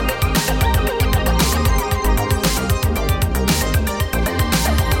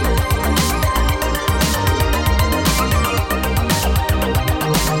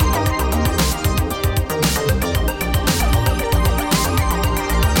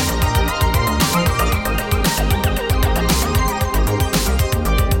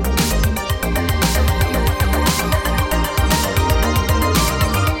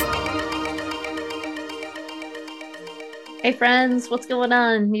Hey friends, what's going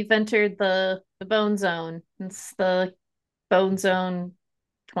on? You've entered the bone zone. It's the bone zone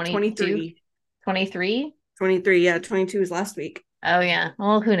 22, 23. 23. 23, yeah, 22 is last week. Oh yeah.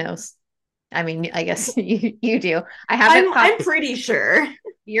 Well, who knows? I mean, I guess you do. I have it I'm popped. pretty sure.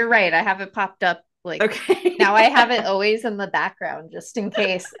 You're right. I have it popped up like now Okay. I have it always in the background just in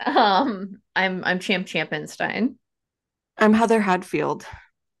case. I'm Champ Champenstein, I'm Heather Hadfield.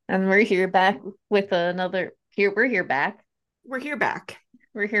 and we're here back with another here we're here back. We're here back.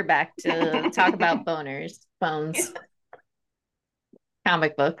 We're here back to talk about bones,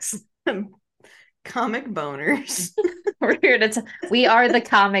 comic books. Comic boners. We're here to we are the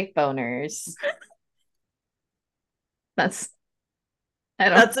comic boners. That's I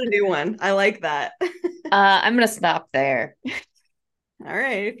don't That's a new one. I like that. I'm gonna stop there. All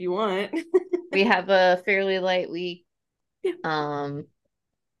right, if you want. We have a fairly light week. Yeah, Um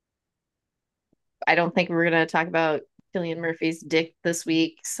I don't think we're gonna talk about Cillian Murphy's dick this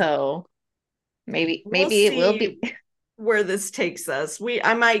week, so we'll maybe it will see be. where this takes us.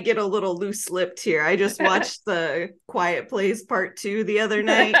 I might get a little loose-lipped here. I just watched the Quiet Place Part 2 the other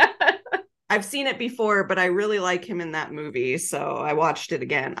night. I've seen it before, but I really like him in that movie, so I watched it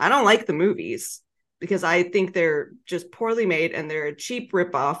again. I don't like the movies because I think they're just poorly made and they're a cheap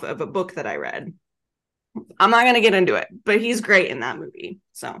ripoff of a book that I read. I'm not going to get into it, but he's great in that movie.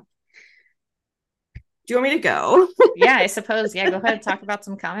 So, do you want me to go? Yeah, I suppose. Yeah, go ahead and talk about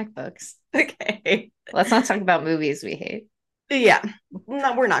some comic books. Okay. Let's not talk about movies we hate. Yeah.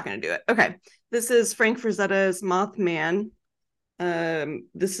 No, we're not going to do it. Okay. This is Frank Frazetta's Mothman.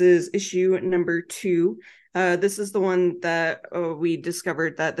 This is issue number 2. This is the one that we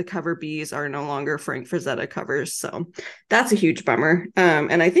discovered that the cover Bs are no longer Frank Frazetta covers. So that's a huge bummer.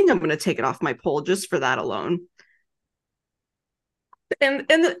 And I think I'm going to take it off my poll just for that alone. And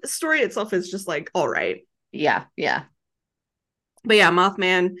the story itself is just like, all right. Yeah, yeah. But yeah,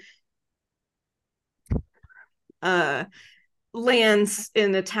 Mothman uh, lands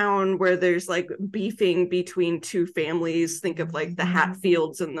in a town where there's like beefing between two families. Think of like the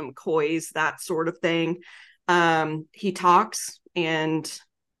Hatfields and the McCoys, that sort of thing. He talks and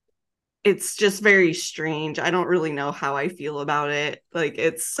it's just very strange. I don't really know how I feel about it. Like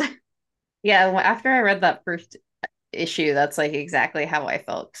it's Yeah, after I read that first issue, that's like exactly how I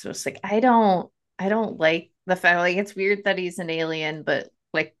felt. So it's like I don't like the fact like it's weird that he's an alien, but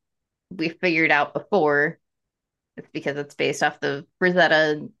like we figured out before, it's because it's based off the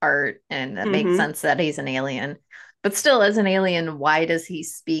Rosetta art, and that makes mm-hmm. sense that he's an alien. But still, as an alien, why does he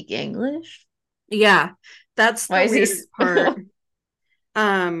speak English? Yeah, that's Why the is he? weirdest part.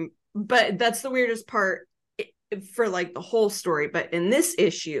 But that's the weirdest part for like the whole story. But in this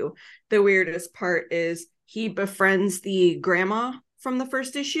issue, the weirdest part is he befriends the grandma from the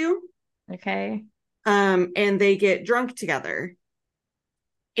first issue. Okay, And they get drunk together.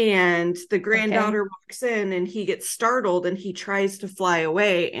 And the okay. granddaughter walks in and he gets startled and he tries to fly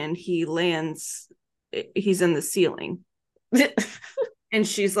away and he lands, he's in the ceiling. And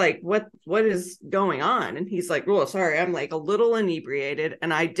she's like, what is going on? And he's like, oh, sorry, I'm like a little inebriated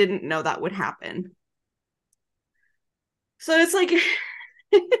and I didn't know that would happen. So it's like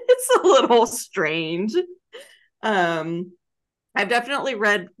it's a little strange. um I've definitely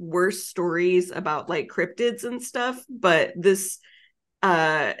read worse stories about like cryptids and stuff, but this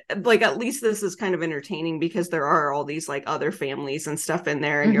like at least this is kind of entertaining because there are all these like other families and stuff in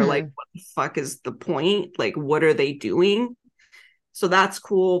there and you're like, Hmm. what the fuck is the point? Like what are they doing? So that's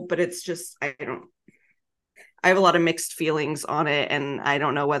cool, but it's just I have a lot of mixed feelings on it and I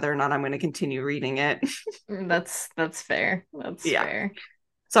don't know whether or not I'm going to continue reading it. That's fair. That's Yeah. fair.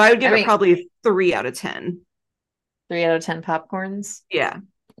 So I would I give it mean, probably 3 out of 10. 3 out of 10 popcorns. Yeah.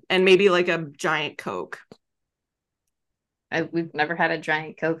 And maybe like a giant Coke. We've never had a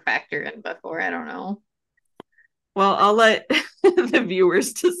giant Coke factor in before. I don't know. Well, I'll let the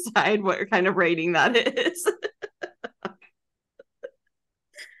viewers decide what kind of rating that is.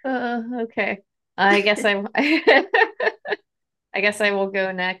 Okay. I guess I I guess I will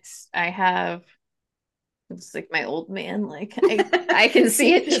go next. I have it's like my old man. Like I can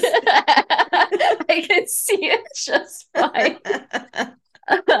see You it. just I can see it just fine.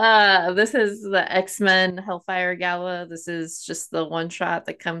 This is the X-Men Hellfire Gala. This is just the one shot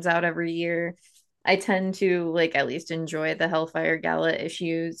that comes out every year. I tend to like at least enjoy the Hellfire Gala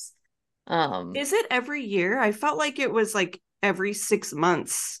issues. Um, Is it every year? I felt like it was like every 6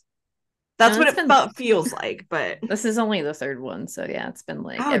 months. That's no, what it's it been felt feels like, but this is only the third one, so yeah, it's been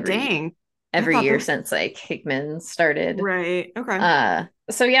like oh dang. I every thought year there since like Hickman started. right. Okay.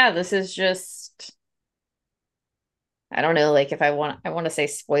 So yeah, this is just I don't know, like if I want to say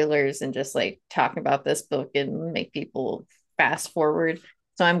spoilers and just like talk about this book and make people fast forward.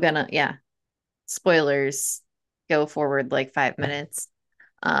 So I'm gonna, yeah, spoilers, go forward like 5 minutes.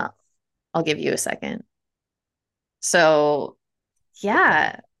 Uh, I'll give you a second. So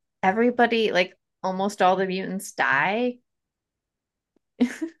yeah, everybody, like almost all the mutants die.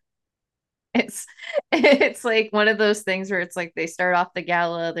 It's it's like one of those things where it's like they start off the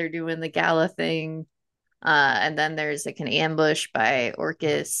gala, they're doing the gala thing, and then there's like an ambush by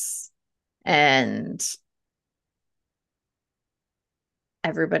Orcus, and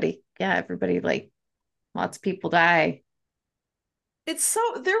everybody like lots of people die. It's so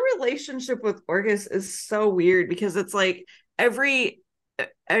their relationship with Orcus is so weird because it's like every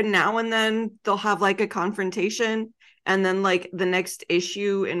now and then they'll have like a confrontation, and then like the next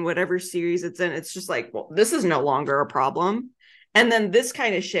issue in whatever series it's in, it's just like, well, this is no longer a problem. And then this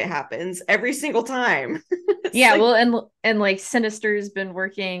kind of shit happens every single time. It's Yeah, like, well, and like Sinister's been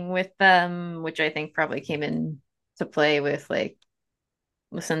working with them, which I think probably came in to play with like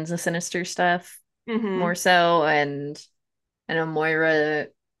the Sons of Sinister stuff more mm-hmm. so, and I know Moira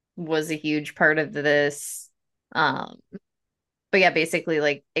was a huge part of this. Um, but yeah, basically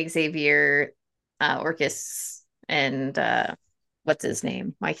like Xavier, Orcus, and what's his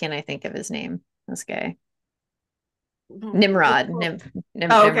name? Why can't I think of his name? This guy. Just Nimrod. oh,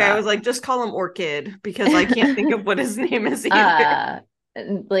 okay. I was Nimrod. like, just call him Orchid because I can't think of what his name is either. uh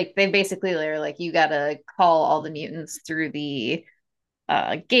and, like they basically are like you gotta call all the mutants through the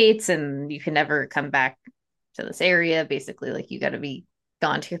gates and you can never come back to this area. Basically, like you gotta be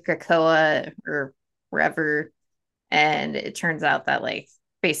gone to Krakoa or wherever. And it turns out that like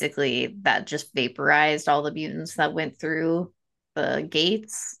basically that just vaporized all the mutants that went through the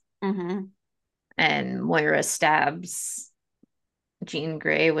gates. Mm-hmm. And Moira stabs Jean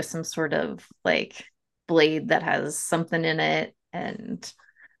Grey with some sort of like blade that has something in it. And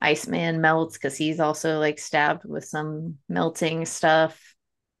Iceman melts because he's also like stabbed with some melting stuff.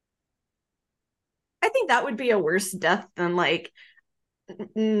 I think that would be a worse death than like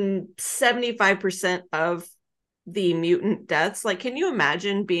 75% of the mutant deaths. Like, can you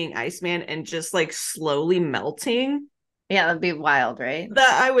imagine being Iceman and just like slowly melting? Yeah, that'd be wild, right?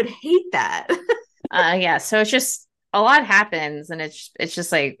 That I would hate that. Yeah, so it's just a lot happens and it's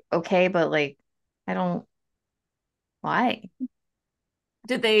just like okay, but like I don't why?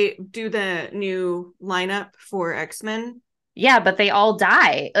 Did they do the new lineup for X-Men? Yeah, but they all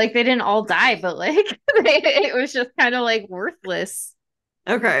die. Like they didn't all die, but like it was just kind of like worthless.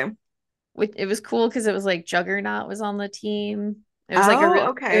 Okay. Which it was cool because it was like Juggernaut was on the team. It was like a Oh, real it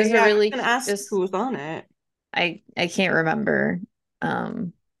okay. was a Yeah, I was really gonna ask just who was on it. I can't remember.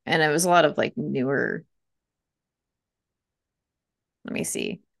 Um and it was a lot of like newer, let me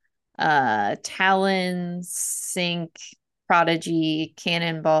see. Talon, Sync, Prodigy,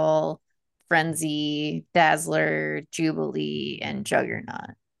 Cannonball, Frenzy, Dazzler, Jubilee, and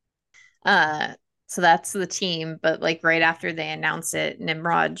Juggernaut. Uh, so that's the team, but like right after they announce it,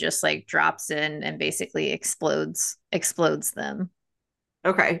 Nimrod just like drops in and basically explodes them.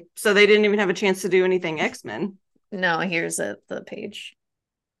 Okay. So they didn't even have a chance to do anything X-Men. No, here's the page.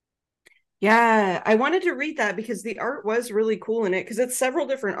 Yeah, I wanted to read that because the art was really cool in it because it's several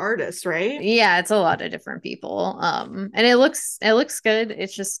different artists, right? Yeah, it's a lot of different people. And it looks good.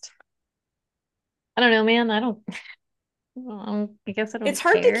 It's just I don't know, man. I guess I It's don't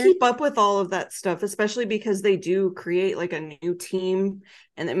hard to care. keep up with all of that stuff, especially because they do create like a new team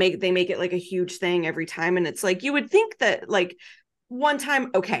and they make it like a huge thing every time. And it's like you would think that like one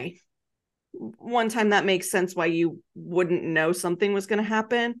time, okay, one time that makes sense why you wouldn't know something was going to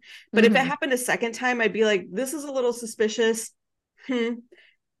happen. But if it Hmm. happened a second time, I'd be like, this is a little suspicious. Hmm.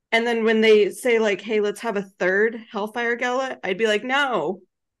 And then when they say like, hey, let's have a third Hellfire Gala, I'd be like, no.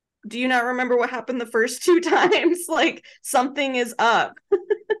 Do you not remember what happened the first two times? Like something is up.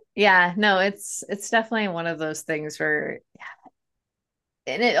 Yeah, no, it's definitely one of those things where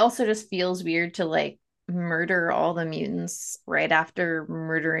and it also just feels weird to like murder all the mutants right after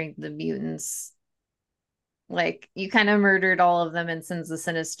murdering the mutants. Like you kind of murdered all of them in Sins of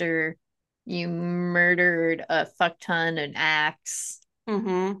Sinister. You murdered a fuck ton an axe.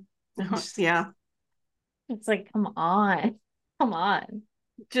 Mm-hmm. Yeah. It's like, come on. Come on.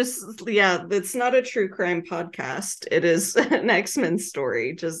 Just yeah, it's not a true crime podcast. It is an X-Men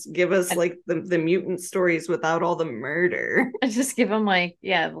story. Just give us And like the mutant stories without all the murder. I just give them like,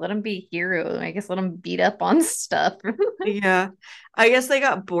 yeah, let them be hero. I guess let them beat up on stuff. Yeah. I guess they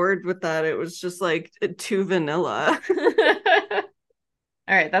got bored with that. It was just like too vanilla.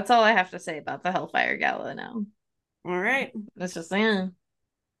 All right, that's all I have to say about the Hellfire Gala now. All right. It's just, yeah.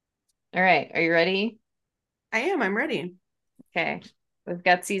 All right, are you ready? I am. I'm ready. Okay. We've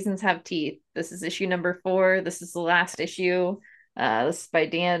got Seasons Have Teeth. This is issue number 4. This is the last issue. This is by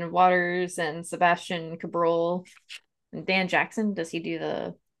Dan Waters and Sebastian Cabrol. And Dan Jackson, does he do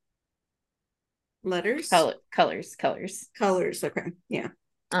the Letters, colors? colors. Okay. Yeah.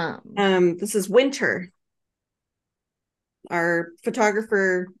 Um, This is Winter. Our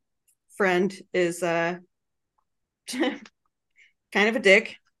photographer friend is kind of a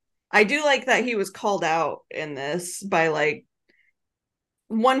dick. I do like that he was called out in this by like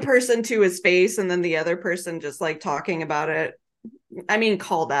one person to his face and then the other person just like talking about it. I mean,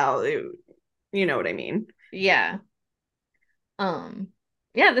 called out. You know what I mean? yeah. Um,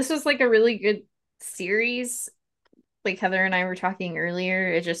 yeah, this was like a really good series. Like Heather and I were talking earlier,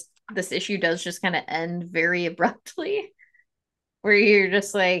 it just this issue does just kind of end very abruptly, where you're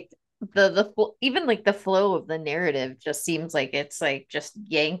just like even like the flow of the narrative just seems like it's like just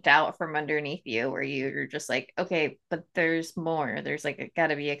yanked out from underneath you, where you're just like, okay, but there's more. There's like got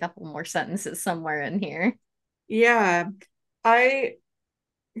to be a couple more sentences somewhere in here. Yeah. I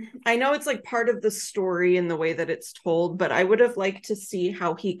I know it's like part of the story in the way that it's told, but I would have liked to see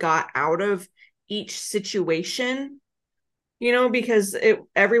how he got out of each situation, because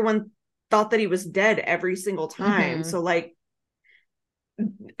everyone thought that he was dead every single time. Hmm. So like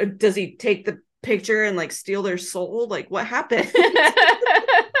does he take the picture and like steal their soul? Like what happened?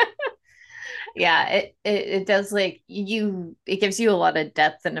 Yeah, it does like it gives you a lot of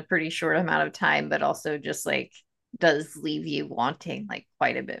depth in a pretty short amount of time, but also just like does leave you wanting like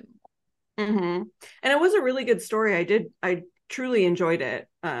quite a bit. Mm-hmm. And it was a really good story. I truly enjoyed it.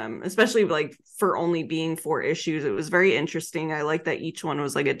 Especially like for only being 4 issues. It was very interesting. I like that each one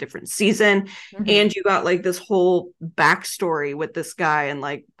was like a different season. Hmm. And you got like this whole backstory with this guy and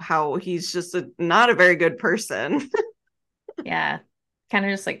like how he's just not a very good person. Yeah, kind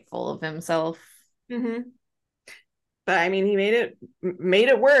of just like full of himself. Mm-hmm. But I mean, he made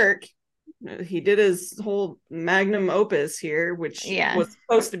it work. He did his whole magnum opus here, which Yeah. was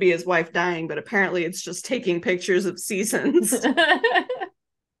supposed to be his wife dying, but apparently it's just taking pictures of seasons.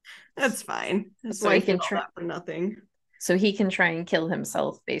 That's fine. His So he wife did can all try that for nothing. so he can try and kill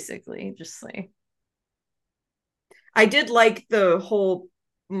himself basically, just like I did like the whole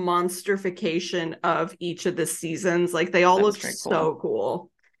monsterification of each of the seasons. Like they all that was looked very cool. so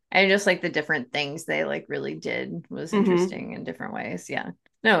cool. I just like the different things they like really did was Mm-hmm. interesting in different ways. Yeah.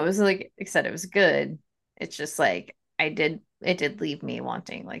 No, it was like I said, it was good. It's just like it did leave me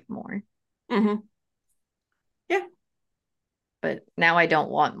wanting like more. Mm-hmm. Yeah, But now I don't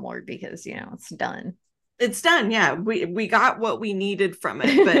want more because, it's done. it's done. Yeah, we got what we needed from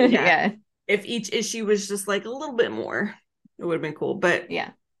it. But yeah, Yeah. if each issue was just like a little bit more, it would have been cool. But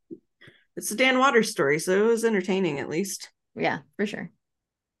Yeah. it's a Dan Waters story, so it was entertaining at least. Yeah, for sure.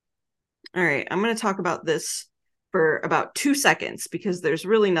 All right, I'm going to talk about this for about 2 seconds because there's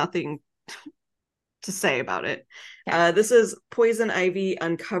really nothing to say about it. Okay. This is Poison Ivy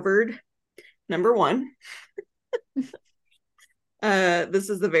Uncovered, #1. This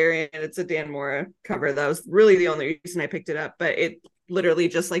is the variant. It's a Dan Mora cover. That was really the only reason I picked it up, but it literally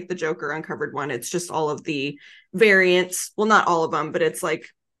just like the Joker Uncovered one. It's just all of the variants. Well, not all of them, but it's like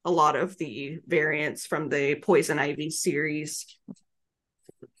a lot of the variants from the Poison Ivy series.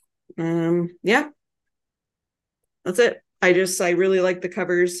 Yeah, that's it. I really like the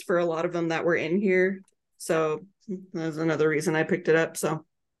covers for a lot of them that were in here. So that's another reason I picked it up. So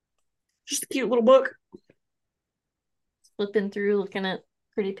just a cute little book. Flipping through looking at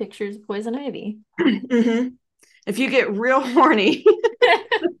pretty pictures of poison ivy. Mm-hmm. If you get real horny,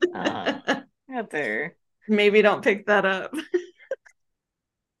 uh out there. maybe don't pick that up.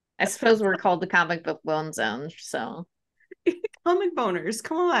 I suppose we're called the comic book bone zone, so Comic boners,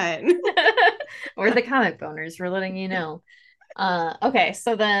 come on. we're the comic boners, we're letting you know. Okay,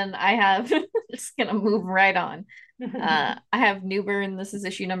 so then I have just gonna move right on. I have Newburn. This is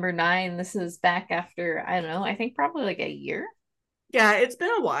issue number 9. This is back after, I don't know, I think probably like a year. Yeah, it's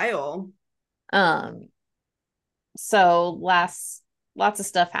been a while. Um, so lots of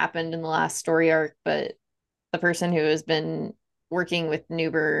stuff happened in the last story arc, but the person who has been working with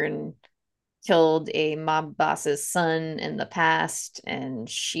Newburn killed a mob boss's son in the past, and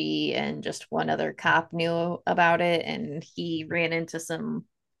she and just one other cop knew about it, and he ran into some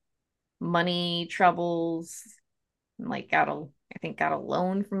money troubles, and like I think got a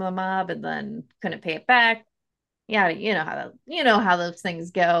loan from the mob and then couldn't pay it back. Yeah, you know how those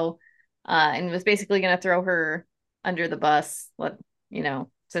things go. And was basically gonna throw her under the bus,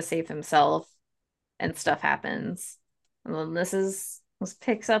 to save himself, and stuff happens. And then this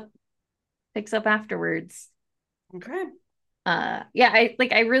picks up afterwards. Okay. Yeah,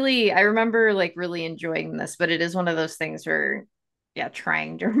 I remember like really enjoying this, but it is one of those things where yeah,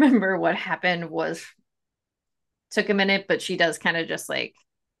 trying to remember what happened was took a minute, but she does kind of just like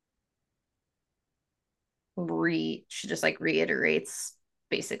she just like reiterates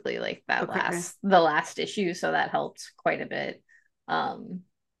basically like Okay. the last issue, so that helped quite a bit.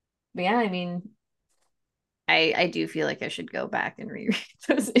 But yeah, I mean, I do feel like I should go back and reread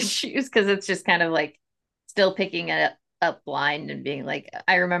those issues because it's just kind of like still picking it up blind and being like,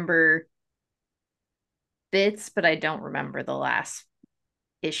 I remember bits, but I don't remember the last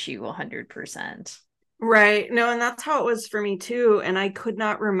issue 100%. Right. No, and that's how it was for me too. And I could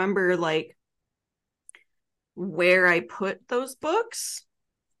not remember like where I put those books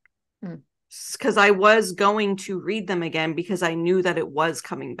Hmm. because I was going to read them again because I knew that it was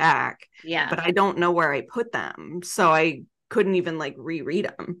coming back, Yeah. but I don't know where I put them. So I couldn't even like reread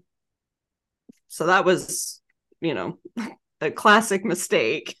them. So that was, you know, a classic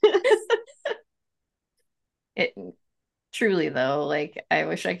mistake. It truly though, like I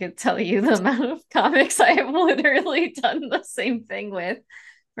wish I could tell you the amount of comics I have literally done the same thing with,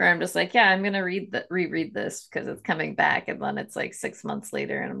 where I'm just like, yeah, I'm gonna reread this because it's coming back, and then it's like 6 months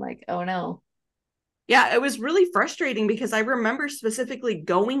later, and I'm like, oh no. Yeah, it was really frustrating because I remember specifically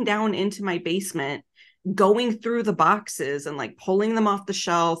going down into my basement, going through the boxes and like pulling them off the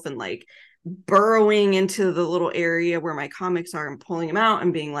shelf and like burrowing into the little area where my comics are and pulling them out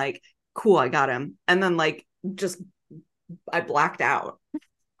and being like, cool, I got him. And then like just I blacked out.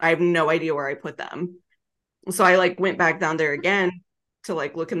 I have no idea where I put them. So I like went back down there again to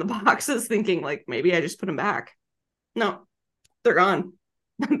like look in the boxes thinking like maybe I just put them back. No, they're gone.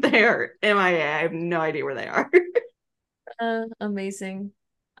 They're MIA. I have no idea where they are. Amazing.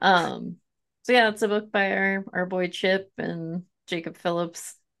 Um, so yeah, it's a book by our boy Chip and Jacob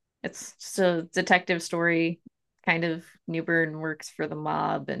Phillips. It's just a detective story. Kind of Newburn works for the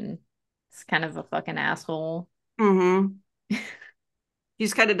mob and it's kind of a fucking asshole. Mm-hmm. He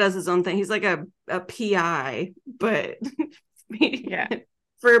just kind of does his own thing. He's like a PI, but Yeah.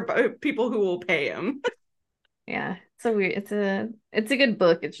 for people who will pay him. Yeah. So weird. It's a good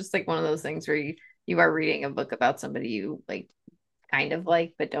book. It's just like one of those things where you are reading a book about somebody you like kind of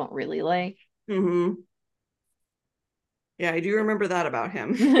like but don't really like. Mm-hmm. Yeah, I do remember that about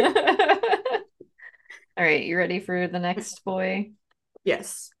him. All right, you ready for the next boy?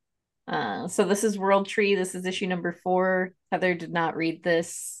 Yes. So this is World Tree. This is issue number 4. Heather did not read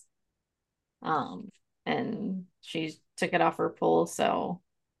this. Um, and she took it off her pull, so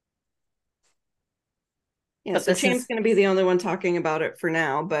Yeah, but so this Champ's is gonna be the only one talking about it for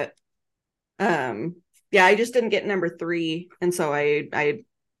now, but um yeah, I just didn't get number 3, and so I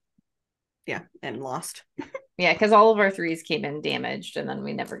yeah, and lost. yeah, because all of our threes came in damaged, and then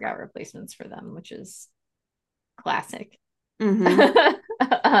we never got replacements for them, which is classic. Mm-hmm.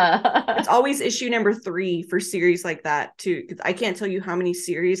 It's always issue number 3 for series like that too, because I can't tell you how many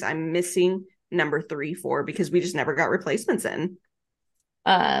series I'm missing number 3 for because we just never got replacements in.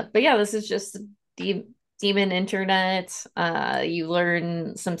 But yeah, this is just de demon internet. You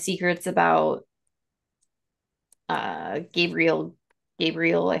learn some secrets about Gabriel.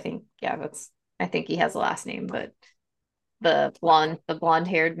 Gabriel, I think, yeah, I think he has a last name, but the blonde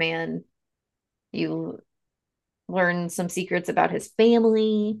haired man. You learn some secrets about his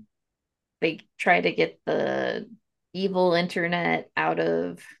family. They try to get the evil internet out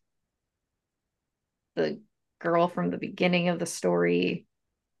of the girl from the beginning of the story.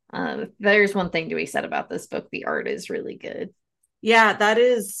 There's one thing to be said about this book. The art is really good. Yeah, that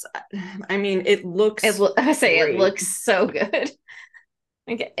is, I mean, it looks I say it great. looks so good.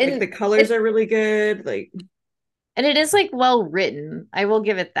 Okay. Like the colors are really good. Like, And it is like well written. I will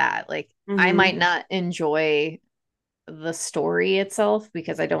give it that. Like I might mm-hmm, not enjoy the story itself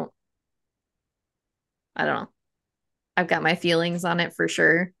because I don't know. I've got my feelings on it for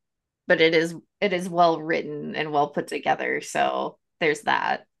sure, but it is well written and well put together. So there's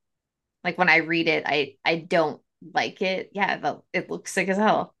that. Like when I read it, I don't like it. Yeah, it looks sick as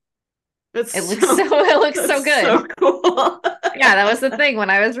hell. that's It looks so so, it looks so that's good. so cool. Yeah, that was the thing when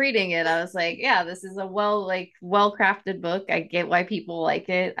I was reading it. I was like, yeah, this is a well crafted book. I get why people like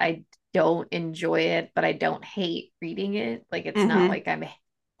it. I don't enjoy it, but I don't hate reading it. Like it's not Mm-hmm. like I'm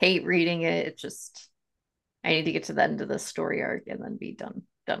hate reading it. It's just I need to get to the end of the story arc and then be done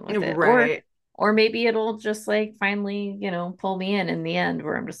with it. Right. Or maybe it'll just like finally, pull me in the end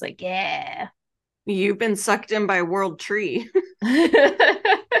where I'm just like, yeah. You've been sucked in by World Tree.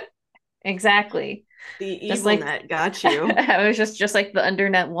 Exactly. The Just evil like net got you. I was just like the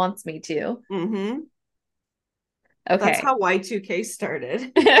internet wants me to. Mm-hmm. That's Okay. how Y2K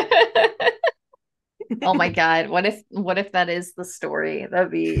started. Oh my God. What if that is the story?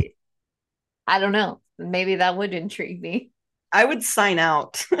 That'd be, I don't know. Maybe that would intrigue me. I would sign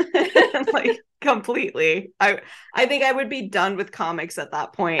out like completely. I think I would be done with comics at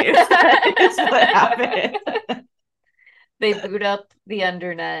that point if that is what happened. They boot up the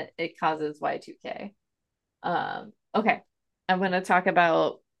undernet, it causes Y2K. Okay. I'm gonna talk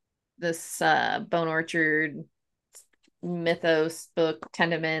about this Bone Orchard mythos book,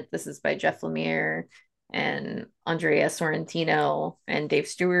 Tenement. This is by Jeff Lemire and Andrea Sorrentino and Dave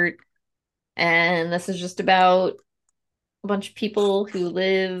Stewart. And this is just about a bunch of people who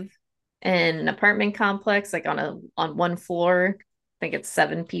live in an apartment complex, like on one floor. I think it's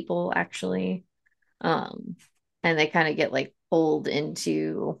 7 people actually. Um, and they kind of get like pulled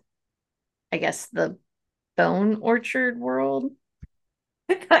into, I guess, the bone orchard world.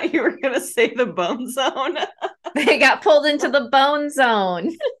 I thought you were gonna say the Bone Zone. They got pulled into the bone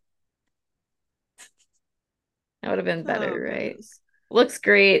zone. That would have been Oh better, right? goodness. Looks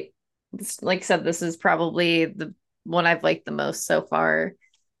great. Like I said, this is probably the one I've liked the most so far.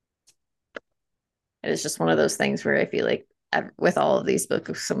 It is just one of those things where I feel like with all of these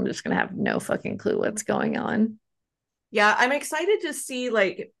books, I'm just gonna have no fucking clue what's going on. Yeah, I'm excited to see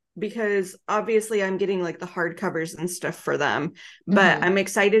like because obviously I'm getting like the hardcovers and stuff for them, but Hmm. I'm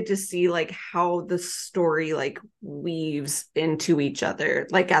excited to see like how the story like weaves into each other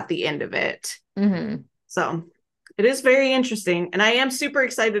like at the end of it. Hmm. So it is very interesting. And I am super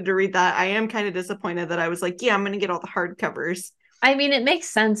excited to read that. I am kind of disappointed that I was like, yeah, I'm going to get all the hardcovers. I mean, it makes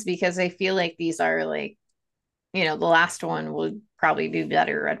sense because I feel like these are like, the last one would probably be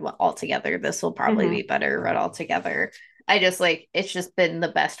better read altogether. This will probably be Mm-hmm. better read altogether. I just like it's just been the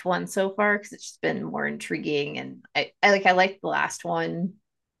best one so far because it's just been more intriguing and I like the last one,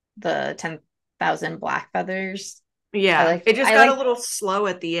 the 10,000 black feathers. I Yeah. like It just I got a like little slow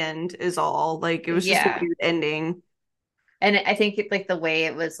at the end, is all. Like it was just a yeah. weird ending. And I think like the way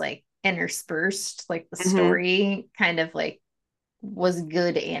it was like interspersed, like the Mm-hmm. story kind of like was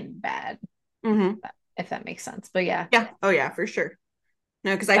good and bad, Mm-hmm. if that makes sense. But yeah, Yeah. Oh, yeah, for sure.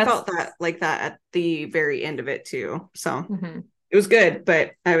 No, because I that's felt that like that at the very end of it too. So mhm. it was good,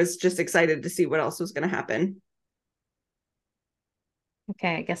 but I was just excited to see what else was going to happen.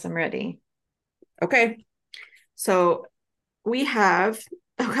 Okay, I guess I'm ready. Okay. So we have,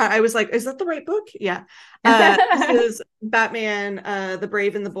 okay, I was like, is that the right book? Yeah. This is Batman, The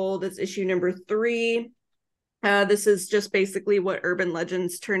Brave and the Bold. It's issue number 3. This is just basically what urban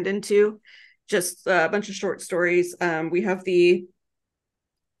legends turned into, just a bunch of short stories. We have the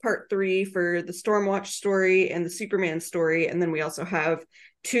part 3 for the Stormwatch story and the Superman story, and then we also have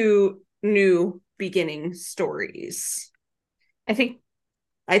 2 new beginning stories. I think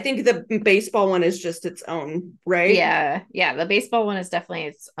I think the baseball one is just its own, right? yeah, the baseball one is definitely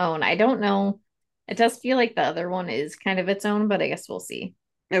its own. I don't know. It does feel like the other one is kind of its own, but I guess we'll see.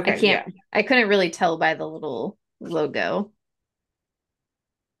 I Okay, can't yeah. I couldn't really tell by the little logo.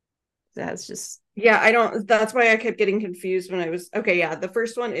 That's just Yeah, I don't, that's why I kept getting confused when I was, okay, yeah, the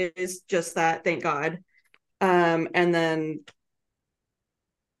first one is just that, thank God. And then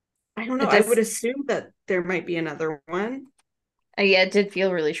I don't know, it I would does assume that there might be another one. yeah, it did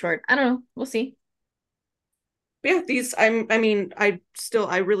feel really short. I don't know. We'll see. But yeah, I mean, I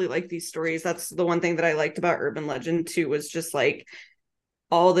really like these stories. That's the one thing that I liked about Urban Legend too, was just like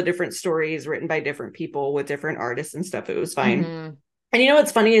all the different stories written by different people with different artists and stuff. It was fine. Hmm. And you know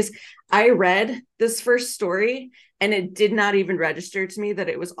what's funny is I read this first story and it did not even register to me that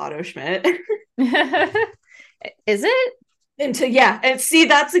it was Otto Schmidt. Is it? Until, yeah, and see,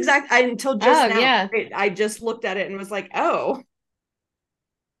 that's exact, until just Oh now yeah, I just looked at it and was like, oh,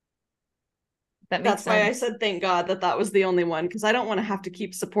 that makes that's why I sense. said thank God that that was the only one, because I don't want to have to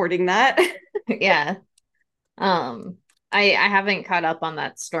keep supporting that. Yeah. Um, I haven't caught up on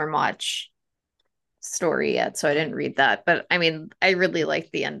that Stormwatch story yet, so I didn't read that. But I mean, I really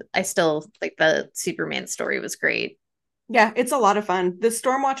like the end. I still like the Superman story was great. Yeah, it's a lot of fun. The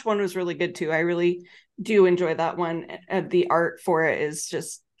Stormwatch one was really good too. I really do enjoy that one. The art for it is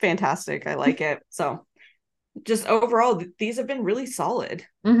just fantastic. I like it. So just overall, these have been really solid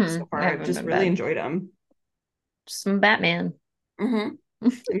so Mm-hmm. They far. I've haven't just been really bad. enjoyed them. Just some Batman. Mm-hmm.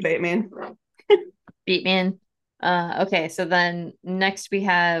 And Batman. Beatman. Okay, so then next we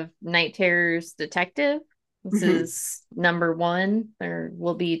have Night Terror's Detective. This Mm-hmm. is number 1. There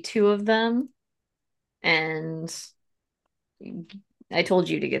will be 2 of them, and I told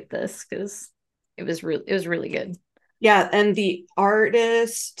you to get this because it was really good. Yeah, and the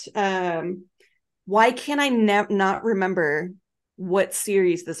artist, why can I not remember what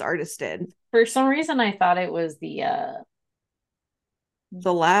series this artist did? For some reason, I thought it was the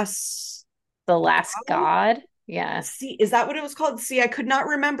The last. The Last God. Yeah. See, is that what it was called? See, I could not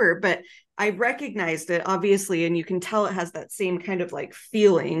remember, but I recognized it obviously, and you can tell it has that same kind of like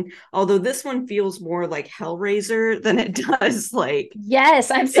feeling. Although this one feels more like Hellraiser than it does like Yes,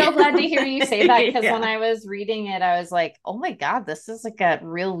 I'm so glad to hear you say that because when yeah. I was reading it, I was like, oh my God, this is like a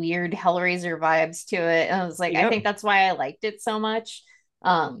real weird Hellraiser vibes to it. And I was like, I think Yep. that's why I liked it so much.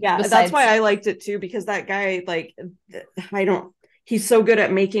 Yeah, that's why Besides, I liked it too, because that guy, like, I don't, he's so good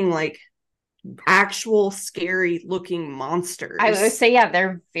at making like actual scary looking I would monsters. say, yeah,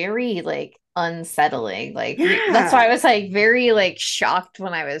 they're very like unsettling. That's why I Yeah. was like very like shocked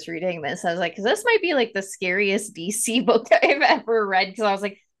when I was reading this. I was like, because this might be like the scariest DC book I've ever read. Because I was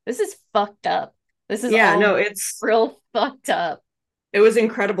like, this is fucked up. This is Yeah, no, all real fucked up. it was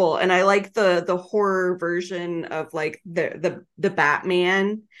incredible. And I like the horror version of like the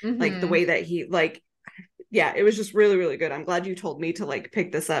Batman, like the Hmm. way that he like yeah, it was just really, really good. I'm glad you told me to like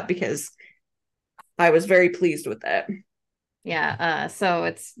pick this up because I was very pleased with it. Yeah.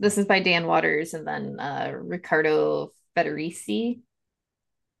 So this is by Dan Waters and then Riccardo Federici,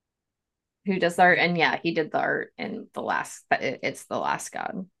 who does the art. And yeah, he did the art in it's The Last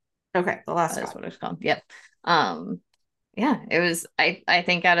God. Okay, the last That is God. what it's called. Yep. Um, yeah, it was I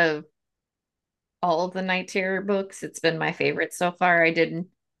think out of all of the Night Terror books, it's been my favorite so far. I didn't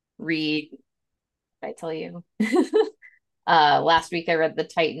read, I tell you. Last week I read the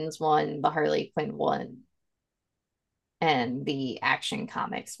Titans one, the Harley Quinn one, and the Action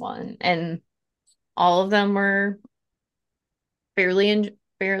Comics one. And all of them were fairly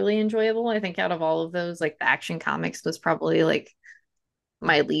enjoyable. I think out of all of those, like the Action Comics was probably like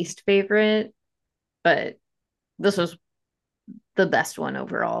my least favorite, but this was the best one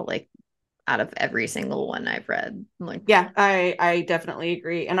overall, like out of every single one I've read. Like, Yeah, I definitely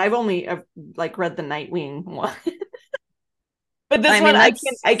agree. And I've only like read the Nightwing one. But this I one mean,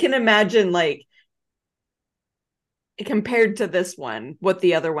 I can imagine like compared to this one, what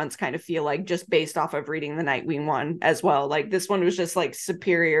the other ones kind of feel like just based off of reading the Nightwing one as well. Like this one was just like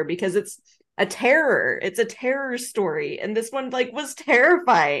superior because it's a terror. It's a terror story. And this one like was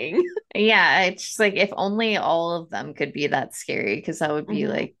terrifying. yeah, it's just like if only all of them could be that scary, because that would be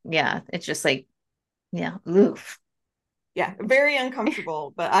Mm-hmm. like, yeah, it's just like, yeah, oof. Yeah, very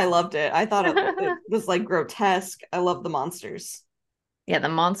uncomfortable, but I loved it. I thought it was like grotesque. I love the monsters. Yeah, the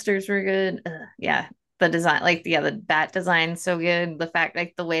monsters were good. Ugh, yeah, the design, like, yeah, the bat design so good. The fact,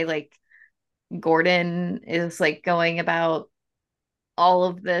 like, the way like Gordon is like going about all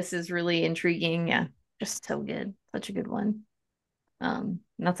of this is really intriguing. Yeah, just so good. Such a good one.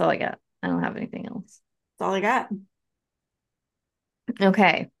 That's all I got. I don't have anything else. That's all I got.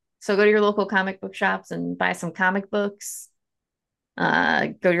 Okay. So go to your local comic book shops and buy some comic books.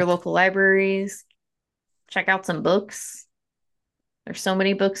 Go to your local libraries, check out some books. There's so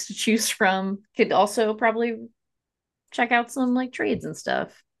many books to choose from. Could also probably check out some like trades and stuff.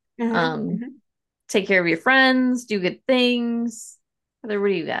 Mm-hmm. Um, Mm-hmm. take care of your friends, do good things. Heather, what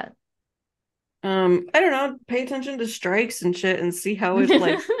do you got? I don't know, pay attention to strikes and shit and see how it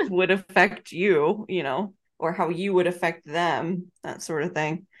like would affect you, or how you would affect them, that sort of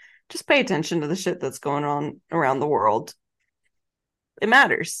thing. Just pay attention to the shit that's going on around the world. It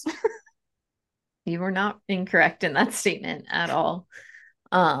matters. You were not incorrect in that statement at all.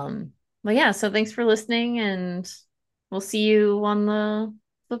 But yeah, so thanks for listening and we'll see you on the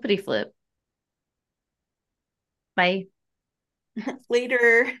flippity flip. Bye.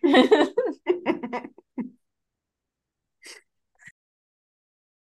 Later.